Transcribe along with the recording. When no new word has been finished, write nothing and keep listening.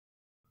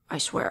I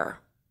swear,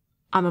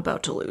 I'm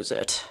about to lose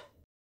it.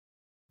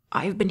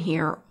 I've been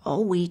here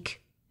all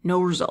week,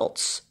 no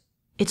results.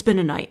 It's been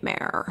a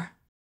nightmare.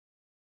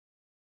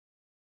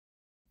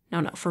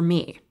 No, for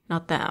me,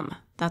 not them.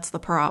 That's the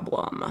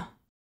problem.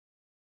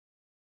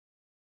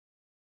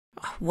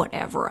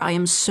 Whatever, I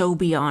am so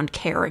beyond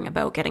caring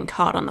about getting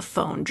caught on the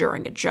phone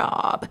during a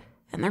job,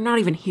 and they're not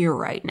even here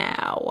right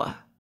now.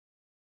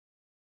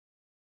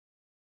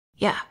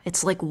 Yeah,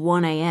 it's like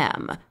 1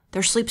 a.m.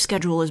 Their sleep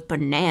schedule is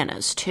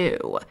bananas,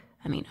 too.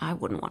 I mean, I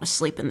wouldn't want to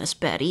sleep in this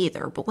bed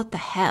either, but what the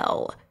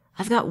hell?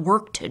 I've got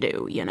work to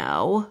do, you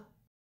know?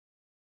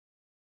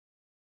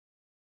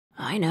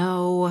 I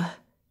know.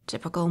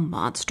 Typical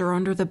monster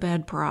under the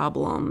bed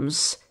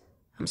problems.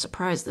 I'm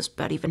surprised this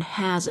bed even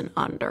has an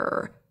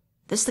under.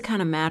 This is the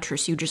kind of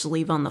mattress you just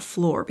leave on the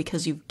floor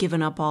because you've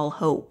given up all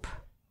hope.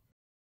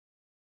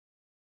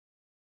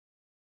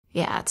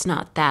 Yeah, it's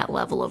not that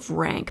level of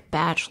rank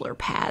bachelor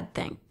pad,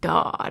 thank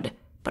God.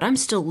 But I'm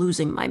still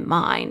losing my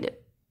mind.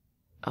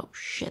 Oh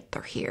shit,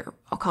 they're here.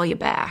 I'll call you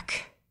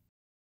back.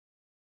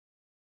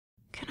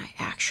 Can I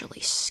actually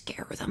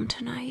scare them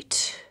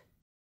tonight?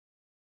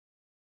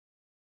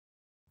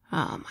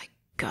 Oh my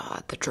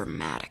God, the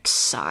dramatic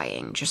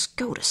sighing. Just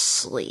go to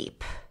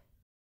sleep.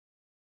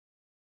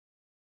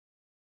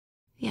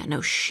 Yeah,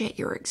 no shit,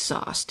 you're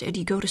exhausted.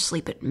 You go to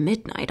sleep at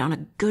midnight on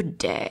a good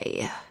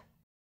day.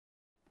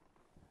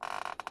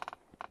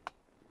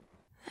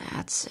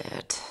 That's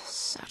it.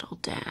 Settle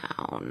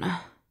down.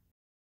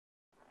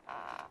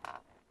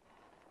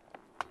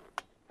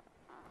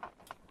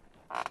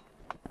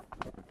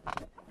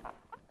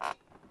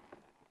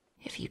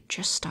 If you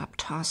just stop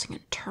tossing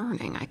and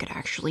turning, I could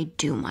actually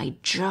do my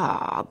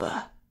job.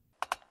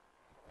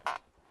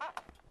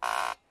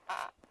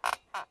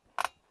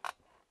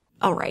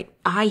 All right,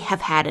 I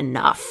have had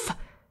enough.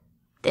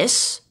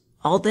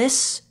 All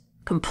this,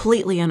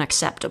 completely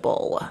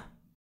unacceptable.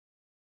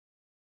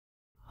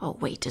 Oh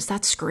wait, does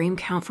that scream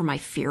count for my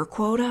fear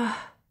quota?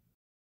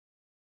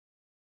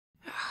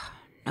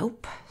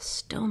 Nope,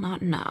 still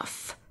not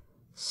enough.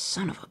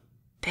 Son of a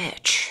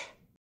bitch.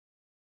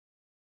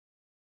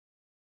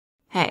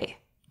 Hey,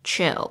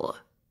 chill.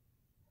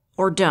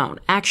 Or don't,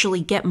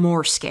 actually get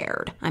more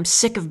scared. I'm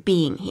sick of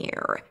being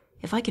here.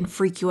 If I can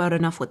freak you out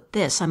enough with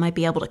this, I might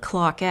be able to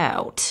clock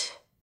out.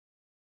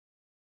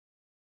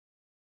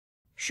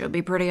 Should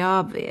be pretty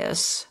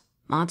obvious.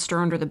 Monster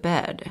under the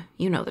bed.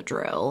 You know the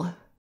drill.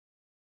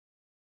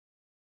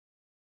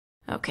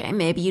 Okay,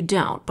 maybe you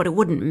don't, but it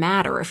wouldn't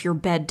matter if your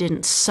bed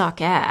didn't suck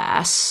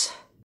ass.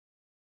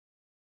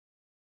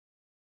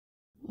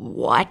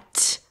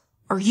 What?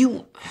 Are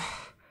you...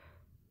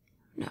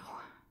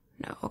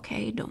 No,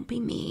 okay, don't be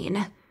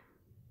mean.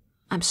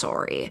 I'm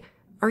sorry.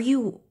 Are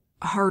you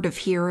hard of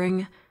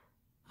hearing?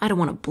 I don't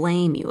want to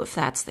blame you if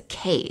that's the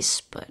case,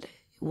 but it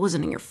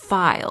wasn't in your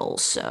file,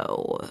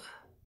 so...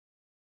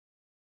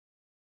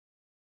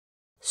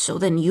 So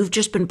then you've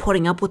just been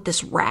putting up with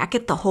this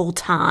racket the whole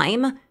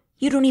time?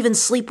 You don't even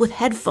sleep with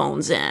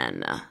headphones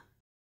in.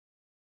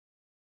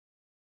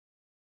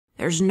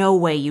 There's no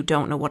way you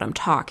don't know what I'm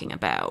talking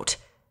about.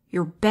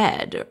 Your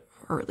bed,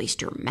 or at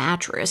least your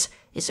mattress,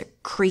 is a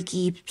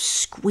creaky,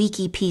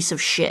 squeaky piece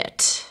of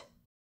shit.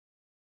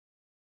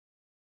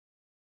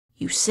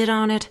 You sit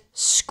on it,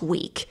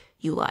 squeak.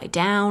 You lie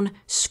down,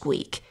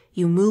 squeak.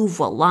 You move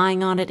while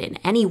lying on it in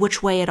any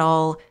which way at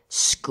all,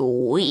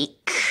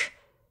 squeak.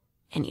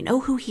 And you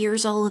know who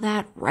hears all of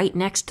that right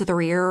next to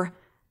their ear?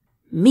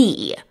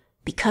 Me,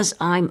 because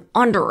I'm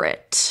under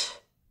it.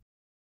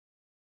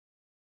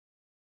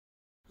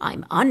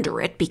 I'm under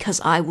it because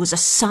I was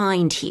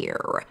assigned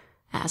here.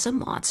 As a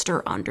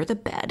monster under the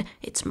bed,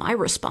 it's my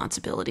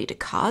responsibility to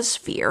cause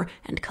fear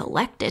and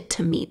collect it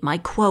to meet my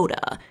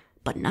quota.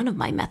 But none of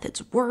my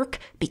methods work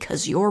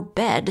because your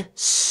bed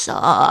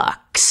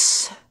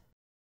sucks.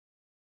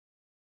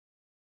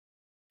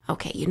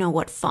 Okay, you know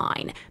what,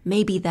 fine.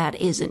 Maybe that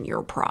isn't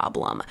your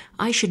problem.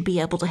 I should be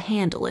able to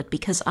handle it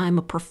because I'm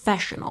a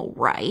professional,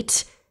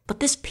 right?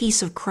 But this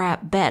piece of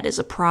crap bed is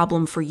a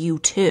problem for you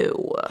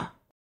too.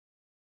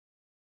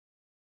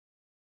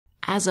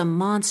 As a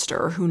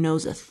monster who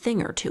knows a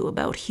thing or two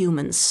about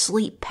human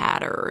sleep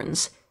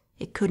patterns,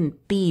 it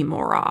couldn't be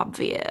more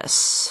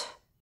obvious.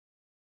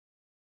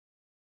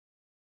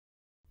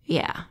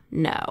 Yeah,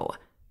 no.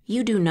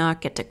 You do not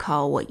get to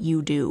call what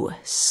you do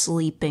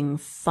sleeping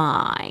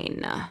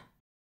fine.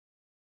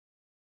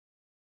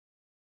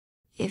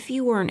 If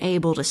you weren't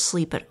able to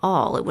sleep at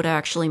all, it would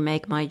actually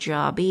make my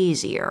job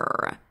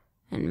easier,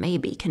 and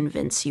maybe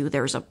convince you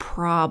there's a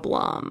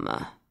problem.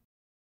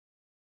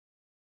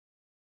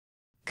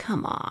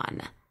 Come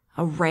on,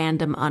 a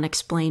random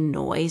unexplained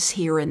noise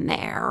here and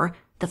there,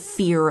 the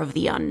fear of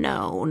the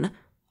unknown,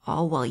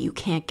 all while you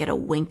can't get a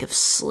wink of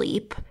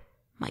sleep.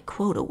 My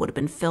quota would have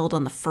been filled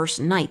on the first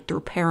night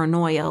through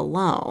paranoia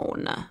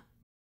alone.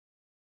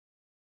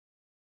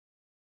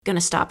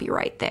 Gonna stop you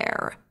right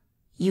there.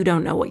 You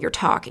don't know what you're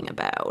talking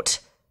about.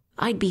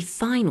 I'd be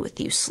fine with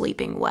you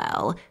sleeping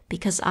well,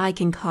 because I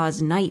can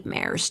cause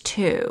nightmares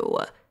too.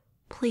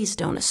 Please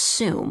don't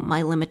assume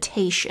my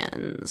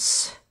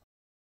limitations.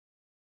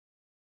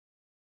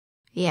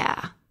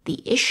 Yeah,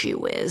 the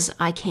issue is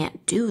I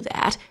can't do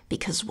that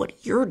because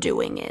what you're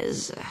doing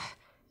is...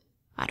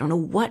 I don't know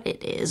what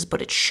it is,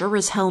 but it's sure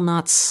as hell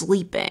not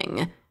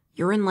sleeping.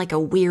 You're in like a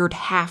weird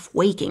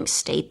half-waking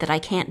state that I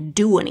can't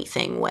do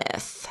anything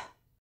with.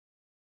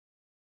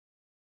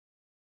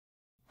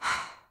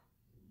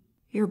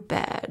 Your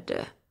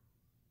bed.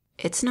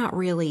 It's not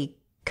really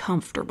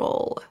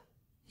comfortable,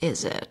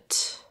 is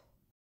it?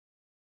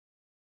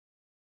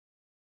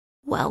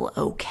 Well,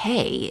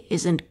 okay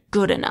isn't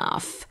good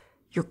enough.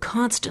 You're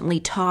constantly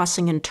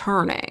tossing and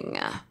turning,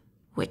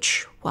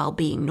 which, while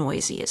being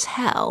noisy as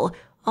hell,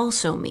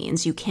 also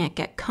means you can't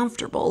get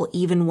comfortable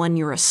even when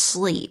you're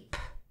asleep,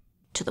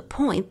 to the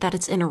point that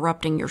it's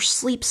interrupting your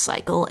sleep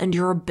cycle and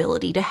your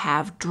ability to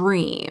have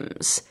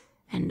dreams.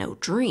 And no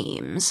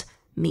dreams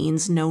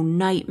means no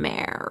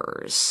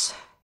nightmares.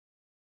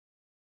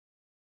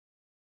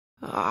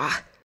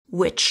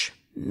 Which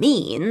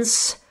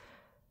means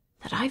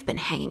that I've been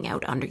hanging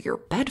out under your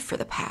bed for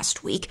the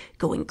past week,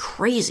 going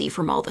crazy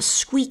from all the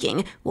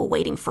squeaking while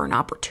waiting for an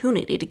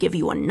opportunity to give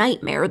you a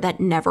nightmare that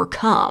never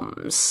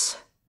comes.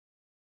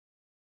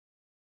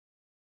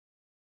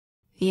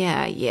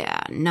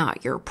 Yeah,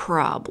 not your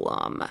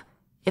problem.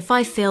 If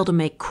I fail to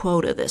make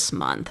quota this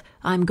month,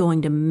 I'm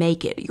going to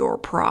make it your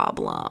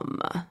problem.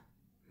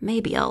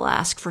 Maybe I'll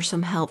ask for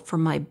some help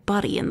from my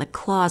buddy in the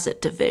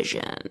closet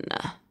division.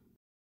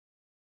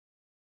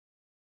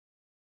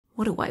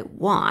 What do I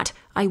want?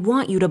 I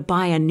want you to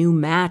buy a new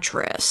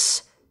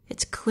mattress.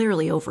 It's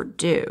clearly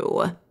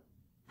overdue.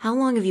 How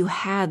long have you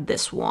had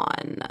this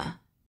one?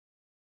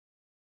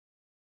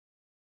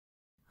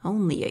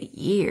 Only a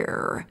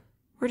year.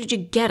 Where did you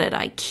get it,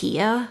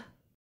 IKEA?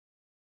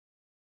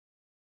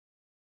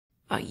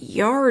 A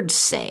yard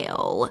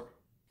sale?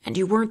 And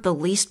you weren't the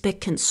least bit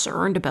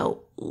concerned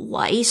about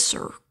lice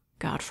or,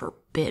 God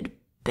forbid,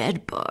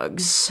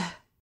 bedbugs?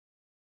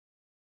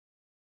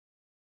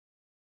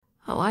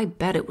 Oh, I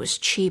bet it was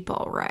cheap,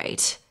 all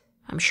right.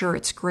 I'm sure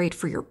it's great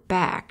for your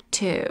back,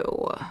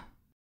 too.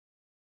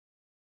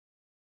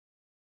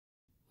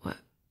 What?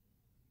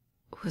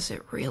 Was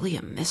it really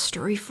a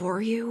mystery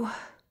for you?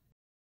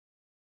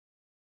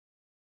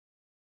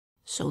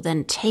 So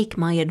then take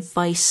my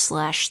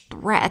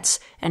advice/threats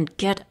and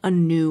get a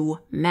new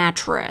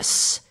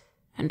mattress.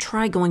 And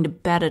try going to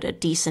bed at a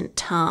decent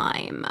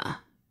time.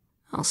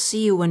 I'll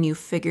see you when you've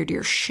figured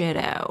your shit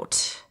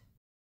out.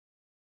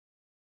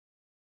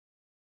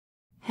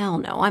 Hell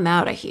no, I'm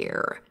out of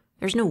here.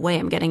 There's no way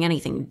I'm getting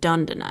anything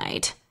done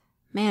tonight.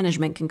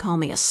 Management can call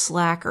me a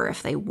slacker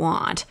if they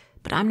want,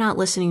 but I'm not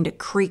listening to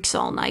creaks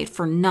all night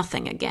for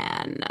nothing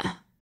again.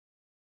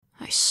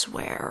 I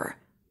swear,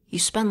 you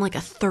spend like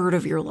a third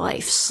of your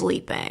life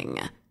sleeping.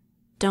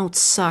 Don't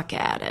suck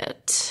at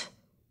it.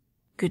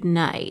 Good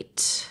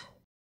night.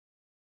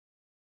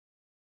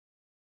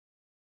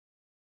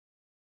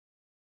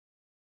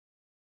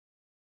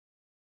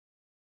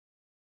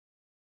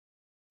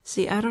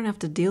 See, I don't have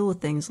to deal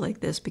with things like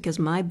this because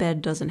my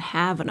bed doesn't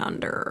have an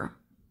under.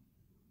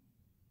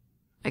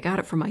 I got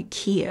it from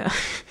IKEA.